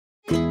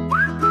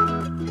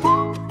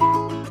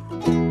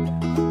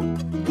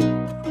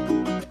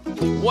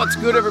What's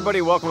good,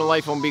 everybody? Welcome to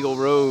Life on Beagle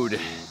Road.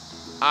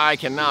 I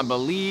cannot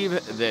believe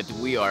that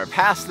we are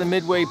past the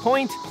midway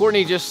point.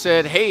 Courtney just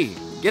said, hey,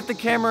 get the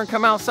camera and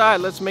come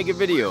outside, let's make a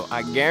video.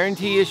 I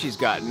guarantee you she's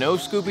got no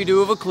Scooby-Doo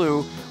of a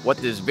clue what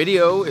this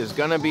video is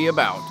gonna be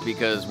about.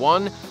 Because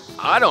one,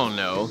 I don't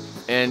know,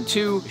 and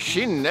two,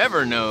 she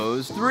never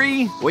knows.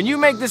 Three, when you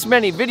make this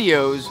many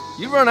videos,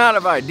 you run out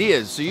of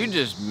ideas, so you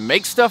just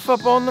make stuff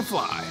up on the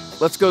fly.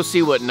 Let's go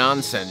see what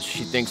nonsense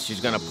she thinks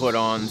she's gonna put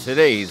on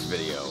today's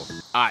video.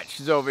 All right,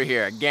 she's over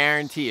here. I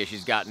guarantee you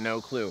she's got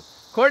no clue.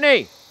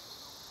 Courtney,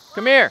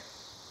 come here.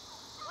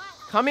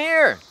 Come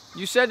here.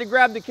 You said to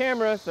grab the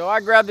camera, so I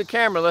grabbed the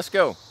camera. Let's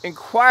go.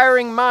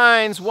 Inquiring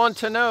minds want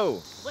to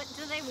know. What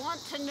do they want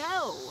to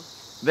know?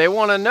 They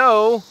want to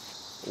know,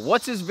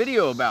 what's this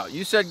video about?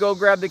 You said go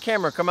grab the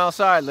camera, come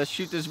outside, let's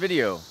shoot this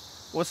video.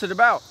 What's it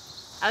about?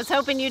 I was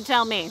hoping you'd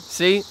tell me.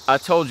 See, I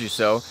told you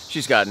so.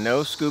 She's got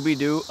no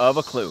Scooby-Doo of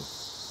a clue.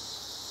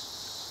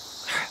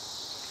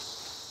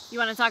 You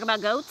want to talk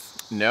about goats?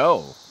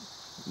 No.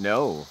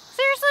 No.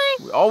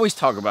 Seriously? We always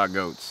talk about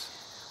goats.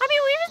 I mean,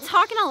 we've been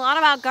talking a lot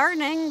about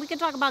gardening. We could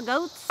talk about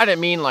goats. I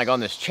didn't mean like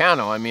on this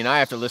channel. I mean, I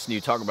have to listen to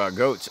you talk about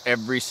goats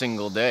every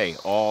single day,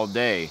 all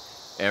day,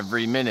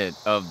 every minute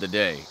of the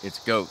day. It's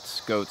goats,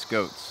 goats,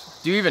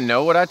 goats. Do you even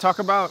know what I talk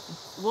about?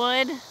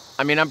 Wood.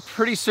 I mean, I'm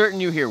pretty certain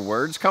you hear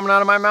words coming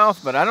out of my mouth,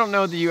 but I don't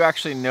know that you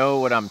actually know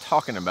what I'm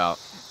talking about.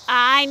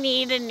 I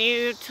need a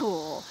new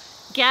tool.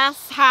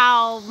 Guess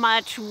how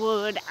much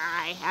wood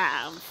I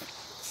have.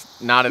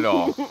 Not at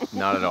all.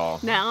 Not at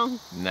all. No?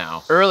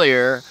 No.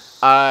 Earlier,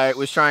 I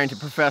was trying to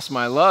profess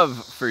my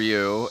love for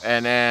you,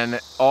 and then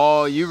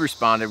all you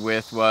responded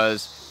with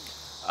was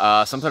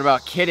something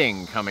about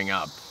kidding coming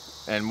up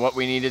and what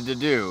we needed to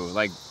do.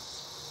 Like,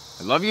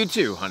 I love you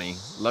too, honey.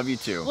 Love you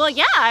too. Well,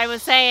 yeah, I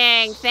was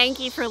saying thank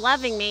you for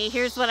loving me.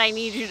 Here's what I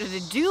need you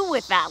to do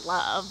with that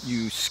love.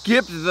 You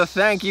skipped the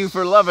thank you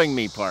for loving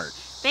me part.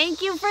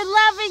 Thank you for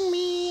loving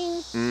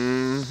me.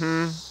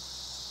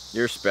 Mm-hmm.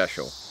 You're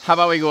special. How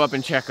about we go up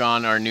and check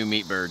on our new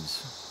meat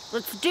birds?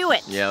 Let's do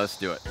it. Yeah, let's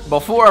do it.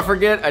 Before I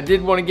forget, I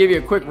did want to give you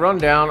a quick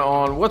rundown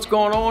on what's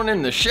going on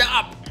in the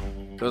shop.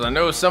 Because I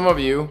know some of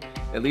you,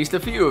 at least a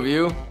few of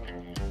you,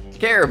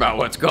 care about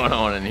what's going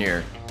on in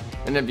here.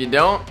 And if you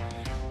don't,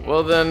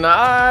 well then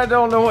I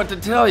don't know what to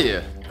tell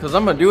you, because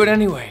I'm going to do it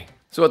anyway.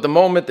 So at the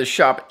moment, the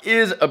shop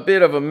is a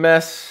bit of a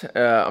mess.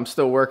 I'm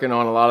still working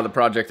on a lot of the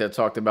projects I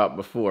talked about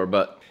before,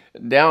 but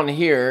down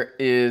here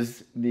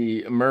is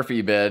the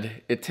Murphy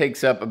bed. It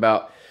takes up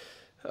about,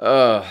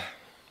 I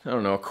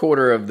don't know, a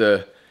quarter of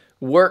the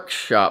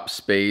workshop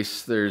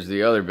space. There's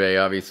the other bay,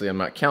 obviously I'm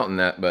not counting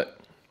that, but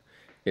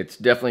it's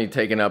definitely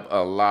taken up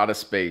a lot of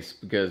space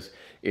because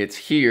it's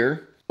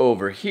here,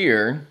 over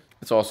here,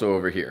 it's also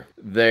over here,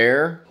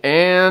 there,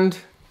 and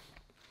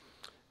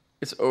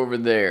it's over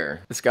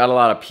there. It's got a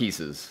lot of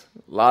pieces,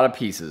 a lot of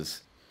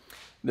pieces.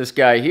 This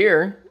guy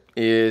here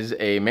is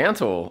a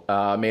mantle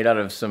made out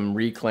of some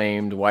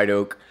reclaimed white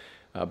oak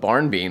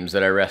barn beams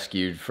that I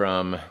rescued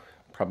from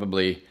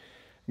probably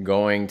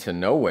going to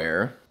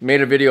nowhere.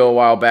 Made a video a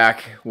while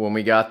back when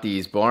we got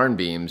these barn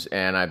beams,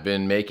 and I've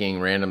been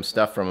making random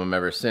stuff from them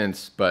ever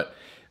since, but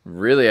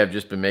really I've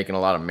just been making a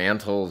lot of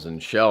mantles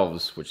and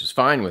shelves, which is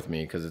fine with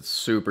me because it's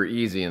super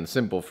easy and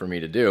simple for me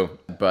to do,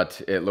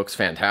 but it looks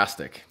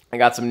fantastic. I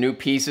got some new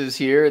pieces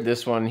here.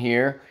 This one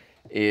here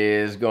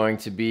is going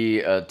to be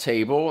a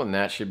table, and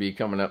that should be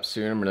coming up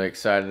soon. I'm really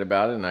excited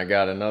about it. And I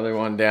got another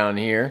one down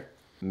here.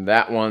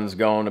 That one's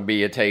going to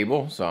be a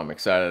table, so I'm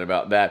excited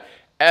about that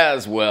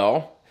as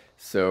well.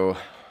 So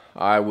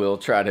I will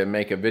try to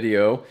make a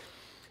video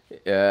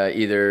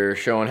either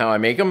showing how I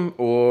make them,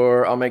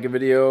 or I'll make a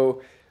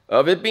video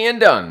of it being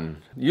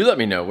done. You let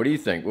me know. What do you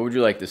think? What would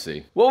you like to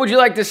see? What would you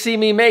like to see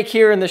me make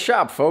here in the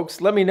shop,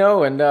 folks? Let me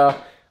know, and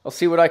I'll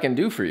see what I can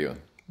do for you.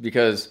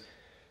 Because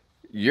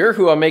you're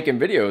who I'm making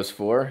videos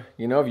for.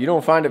 You know, if you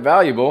don't find it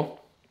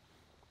valuable,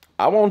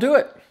 I won't do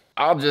it.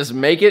 I'll just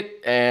make it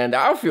and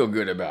I'll feel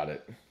good about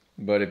it.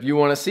 But if you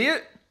want to see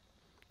it,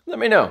 let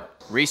me know.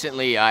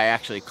 Recently, I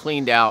actually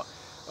cleaned out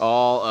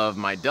all of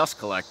my dust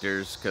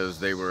collectors because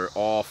they were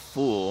all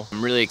full.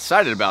 I'm really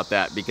excited about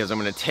that because I'm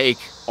going to take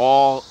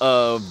all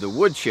of the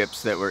wood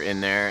chips that were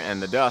in there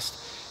and the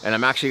dust, and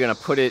I'm actually going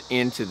to put it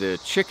into the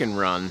chicken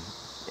run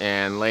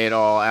and lay it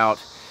all out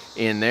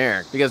in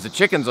there, because the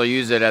chickens will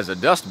use it as a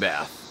dust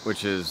bath,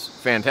 which is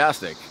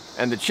fantastic.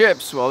 And the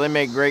chips, well, they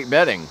make great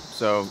bedding,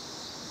 so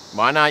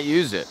why not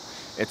use it?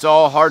 It's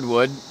all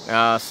hardwood,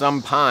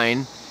 some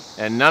pine,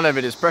 and none of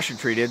it is pressure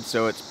treated,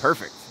 so it's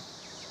perfect.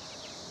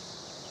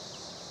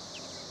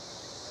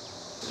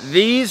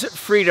 These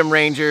Freedom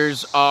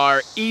Rangers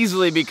are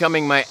easily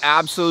becoming my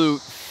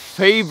absolute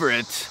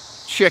favorite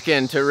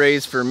chicken to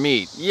raise for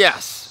meat.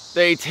 Yes,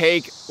 they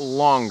take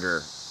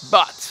longer,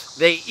 but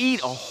they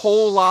eat a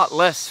whole lot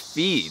less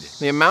feed.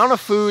 The amount of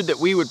food that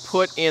we would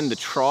put in the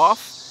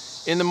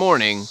trough in the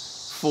morning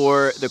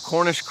for the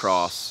Cornish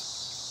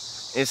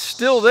cross is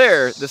still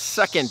there the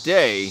second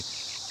day.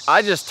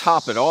 I just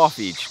top it off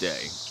each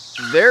day.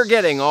 They're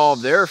getting all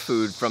of their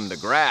food from the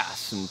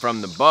grass and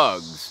from the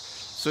bugs.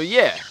 So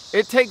yeah,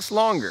 it takes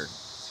longer.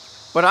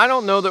 But I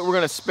don't know that we're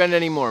gonna spend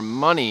any more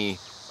money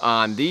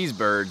on these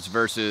birds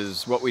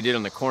versus what we did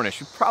on the Cornish.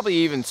 We probably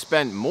even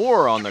spent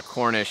more on the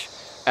Cornish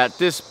at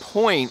this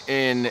point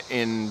in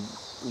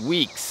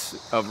weeks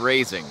of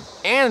raising.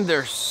 And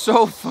they're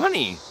so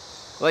funny.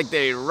 Like,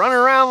 they run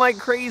around like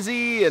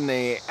crazy and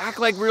they act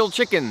like real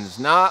chickens,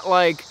 not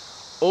like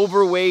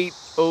overweight,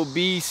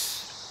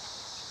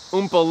 obese,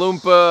 Oompa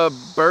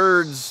Loompa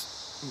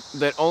birds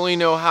that only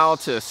know how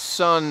to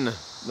sun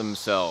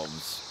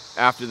themselves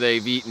after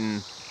they've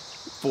eaten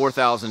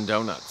 4,000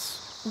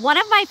 donuts. One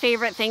of my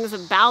favorite things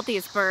about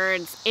these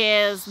birds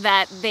is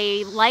that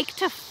they like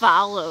to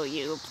follow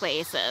you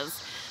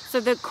places. So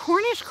the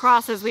Cornish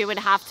crosses we would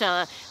have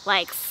to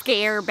like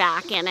scare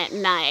back in at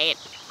night.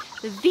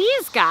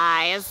 These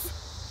guys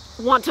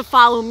want to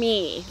follow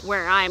me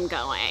where I'm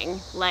going.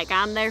 Like,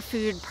 I'm their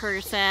food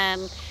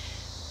person,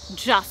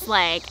 just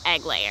like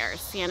egg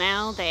layers, you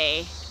know?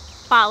 They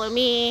follow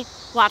me,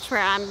 watch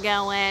where I'm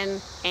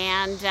going,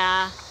 and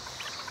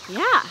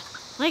yeah,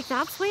 like,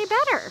 that's way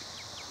better.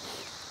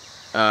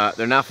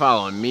 They're not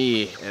following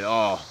me at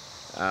all.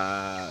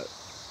 I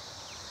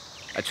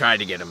tried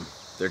to get them.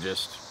 They're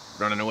just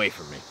running away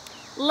from me.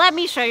 Let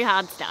me show you how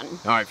it's done.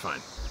 All right,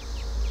 fine.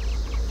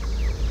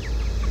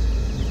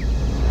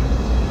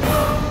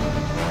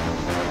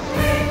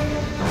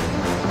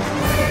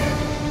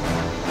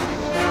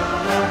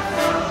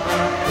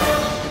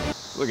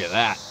 Look at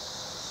that.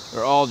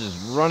 They're all just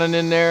running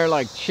in there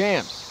like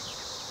champs.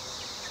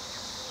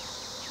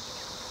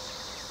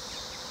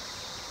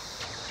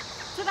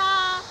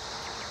 Ta-da!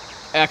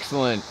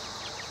 Excellent.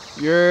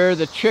 You're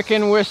the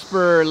chicken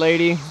whisperer,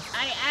 lady.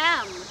 I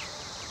am.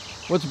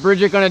 What's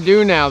Bridget gonna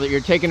do now that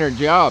you're taking her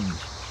job?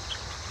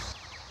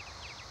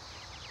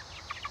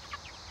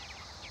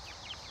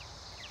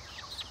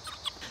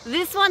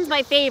 This one's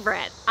my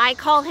favorite. I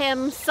call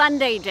him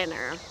Sunday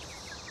Dinner.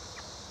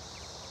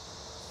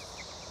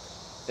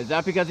 Is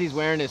that because he's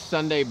wearing his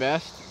Sunday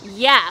best?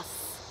 Yes.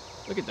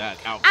 Look at that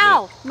outfit.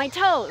 Ow, my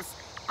toes.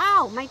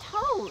 Ow, my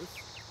toes.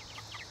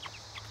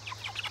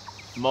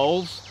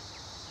 Moles?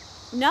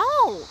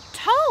 No,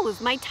 toes,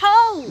 my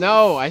toes.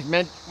 No, I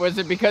meant, was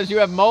it because you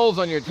have moles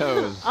on your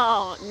toes?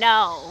 Oh,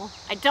 no,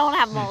 I don't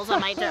have moles on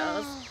my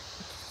toes.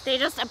 They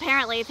just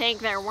apparently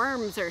think they're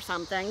worms or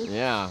something.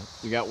 Yeah,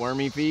 you got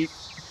wormy feet?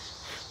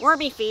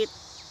 Wormy feet.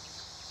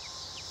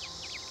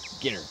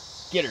 Get her,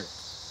 get her,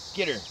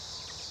 get her.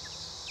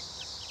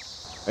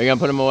 Are you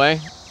gonna put them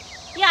away?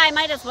 Yeah, I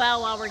might as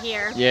well while we're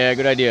here. Yeah,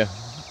 good idea.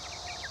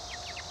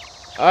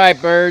 All right,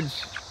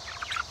 birds.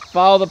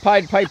 Follow the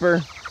Pied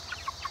Piper.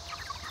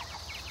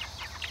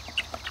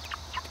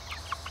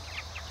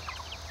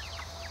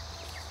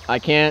 I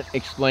can't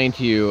explain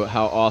to you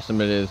how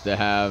awesome it is to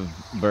have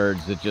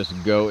birds that just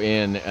go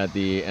in at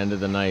the end of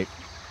the night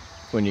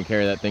when you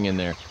carry that thing in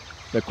there.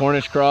 The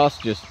Cornish cross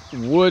just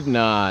would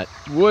not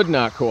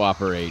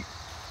cooperate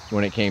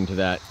when it came to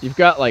that. You've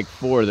got like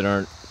 4 that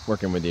aren't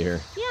working with you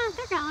here. Yeah,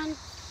 they're gone.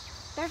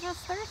 They're just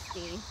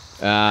thirsty.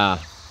 Ah.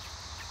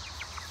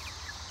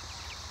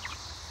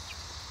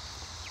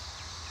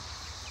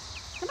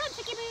 Come on,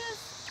 Chicky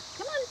Boos.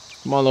 Come on.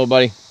 Come on, little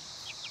buddy.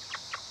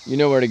 You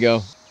know where to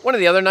go. One of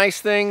the other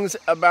nice things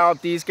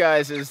about these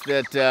guys is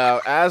that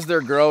as they're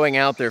growing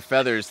out their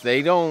feathers,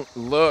 they don't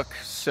look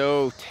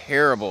so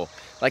terrible.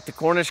 Like the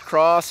Cornish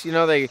cross, you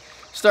know, they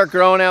start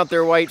growing out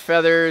their white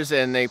feathers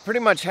and they pretty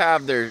much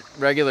have their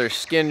regular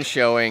skin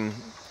showing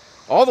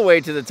all the way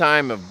to the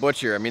time of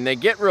butcher. I mean, they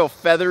get real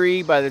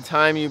feathery by the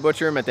time you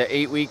butcher them at the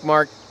 8-week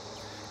mark.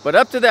 But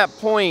up to that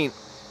point,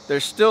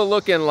 they're still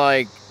looking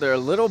like they're a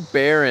little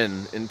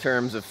barren in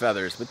terms of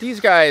feathers. But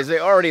these guys, they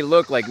already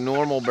look like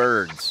normal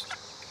birds.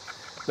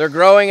 They're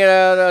growing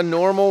at a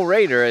normal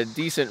rate, or a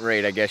decent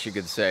rate, I guess you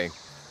could say.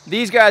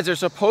 These guys are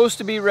supposed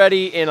to be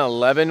ready in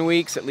 11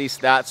 weeks. At least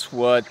that's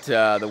what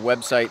the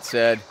website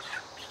said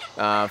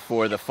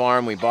for the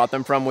farm we bought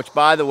them from, which,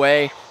 by the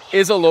way,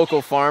 is a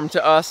local farm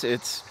to us.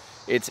 It's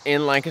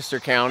in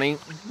Lancaster County,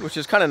 which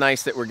is kind of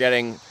nice that we're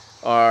getting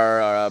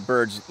our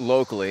birds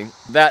locally.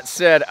 That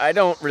said, I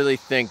don't really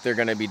think they're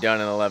going to be done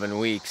in 11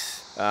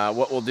 weeks.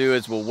 What we'll do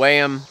is we'll weigh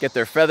them, get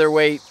their feather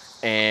weight,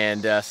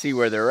 and see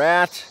where they're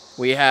at.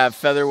 We have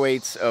feather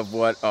weights of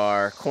what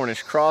our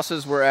Cornish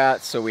crosses were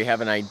at, so we have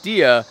an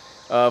idea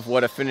of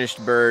what a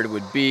finished bird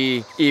would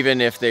be,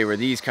 even if they were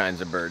these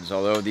kinds of birds,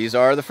 although these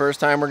are the first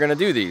time we're gonna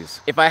do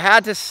these. If I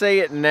had to say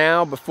it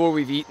now before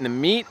we've eaten the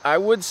meat, I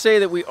would say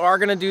that we are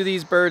gonna do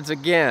these birds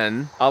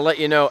again. I'll let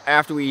you know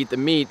after we eat the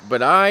meat,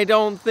 but I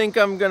don't think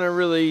I'm gonna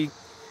really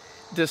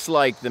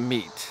dislike the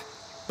meat,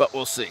 but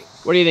we'll see.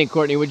 What do you think,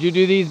 Courtney? Would you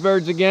do these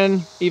birds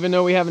again, even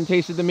though we haven't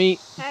tasted the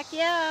meat? Heck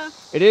yeah.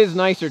 It is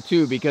nicer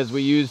too, because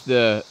we use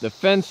the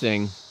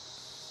fencing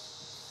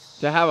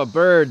to have a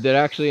bird that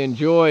actually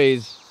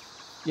enjoys,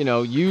 you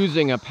know,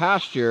 using a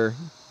pasture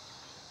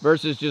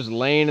versus just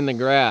laying in the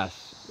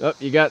grass. Oh,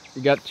 you got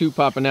 2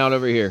 popping out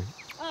over here.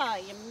 Oh,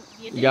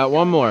 you got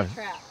one more.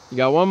 Trap. You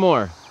got one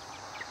more.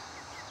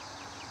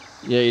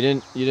 Yeah,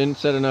 you didn't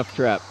set enough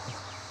trap.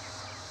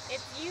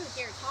 It's you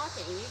here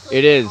talking. Usually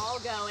it is. All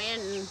go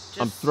in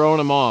I'm throwing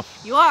them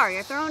off.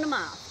 You're throwing them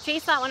off.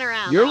 Chase that one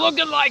around. You're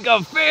looking like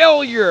a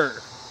failure.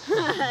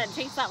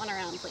 Chase that one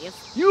around, please.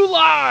 You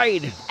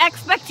lied.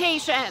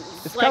 Expectations.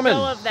 It's Let coming.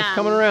 go of them. It's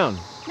coming around.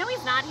 No,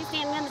 he's not. He's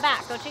standing in the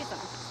back. Go chase him.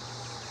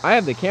 I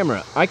have the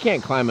camera. I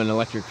can't climb an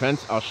electric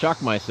fence. I'll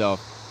shock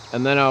myself,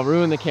 and then I'll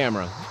ruin the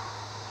camera.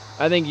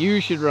 I think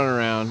you should run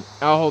around.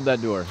 I'll hold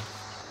that door.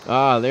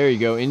 Ah, there you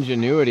go.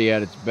 Ingenuity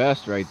at its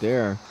best right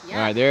there. Yeah.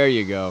 All right, there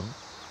you go.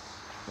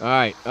 All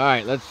right,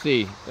 let's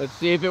see. Let's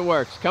see if it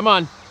works. Come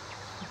on.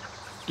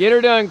 Get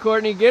her done,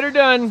 Courtney. Get her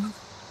done.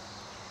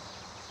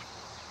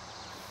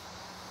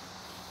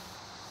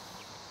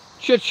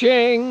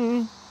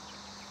 Cha-ching.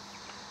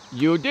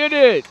 You did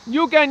it.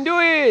 You can do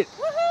it.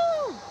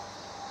 Woohoo!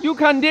 You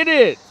can did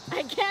it.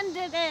 I can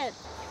did it.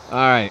 All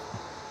right.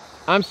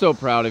 I'm so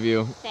proud of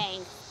you.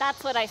 Thanks.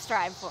 That's what I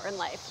strive for in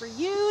life. For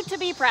you to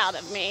be proud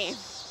of me.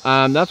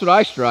 That's what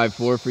I strive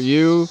for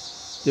you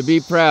to be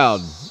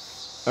proud.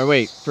 Or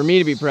wait, for me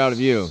to be proud of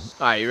you. All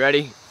right, you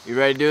ready? You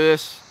ready to do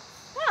this?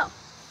 Well,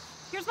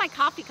 here's my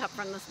coffee cup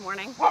from this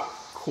morning.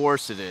 Of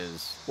course it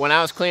is. When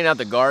I was cleaning out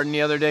the garden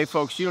the other day,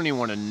 folks, you don't even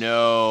want to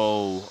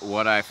know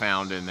what I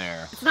found in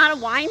there. It's not a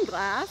wine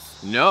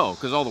glass. No,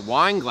 because all the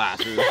wine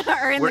glasses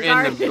Are were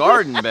in the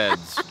garden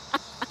beds.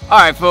 All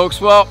right, folks,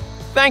 well,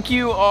 thank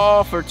you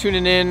all for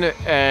tuning in,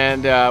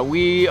 and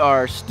we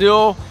are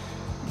still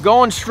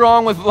going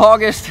strong with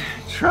August,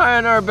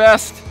 trying our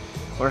best.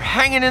 We're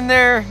hanging in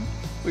there.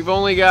 We've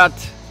only got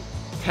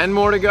 10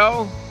 more to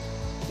go.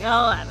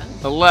 11.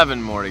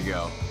 11 more to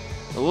go.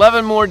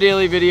 11 more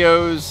daily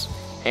videos,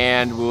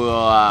 and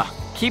we'll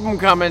keep them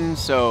coming.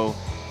 So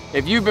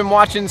if you've been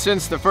watching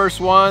since the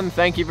first one,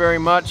 thank you very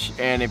much.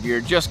 And if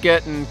you're just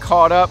getting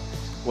caught up,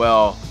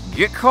 well,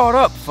 get caught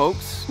up,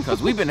 folks,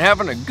 because we've been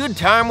having a good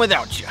time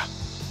without you.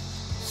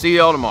 See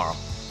y'all tomorrow.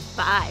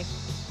 Bye.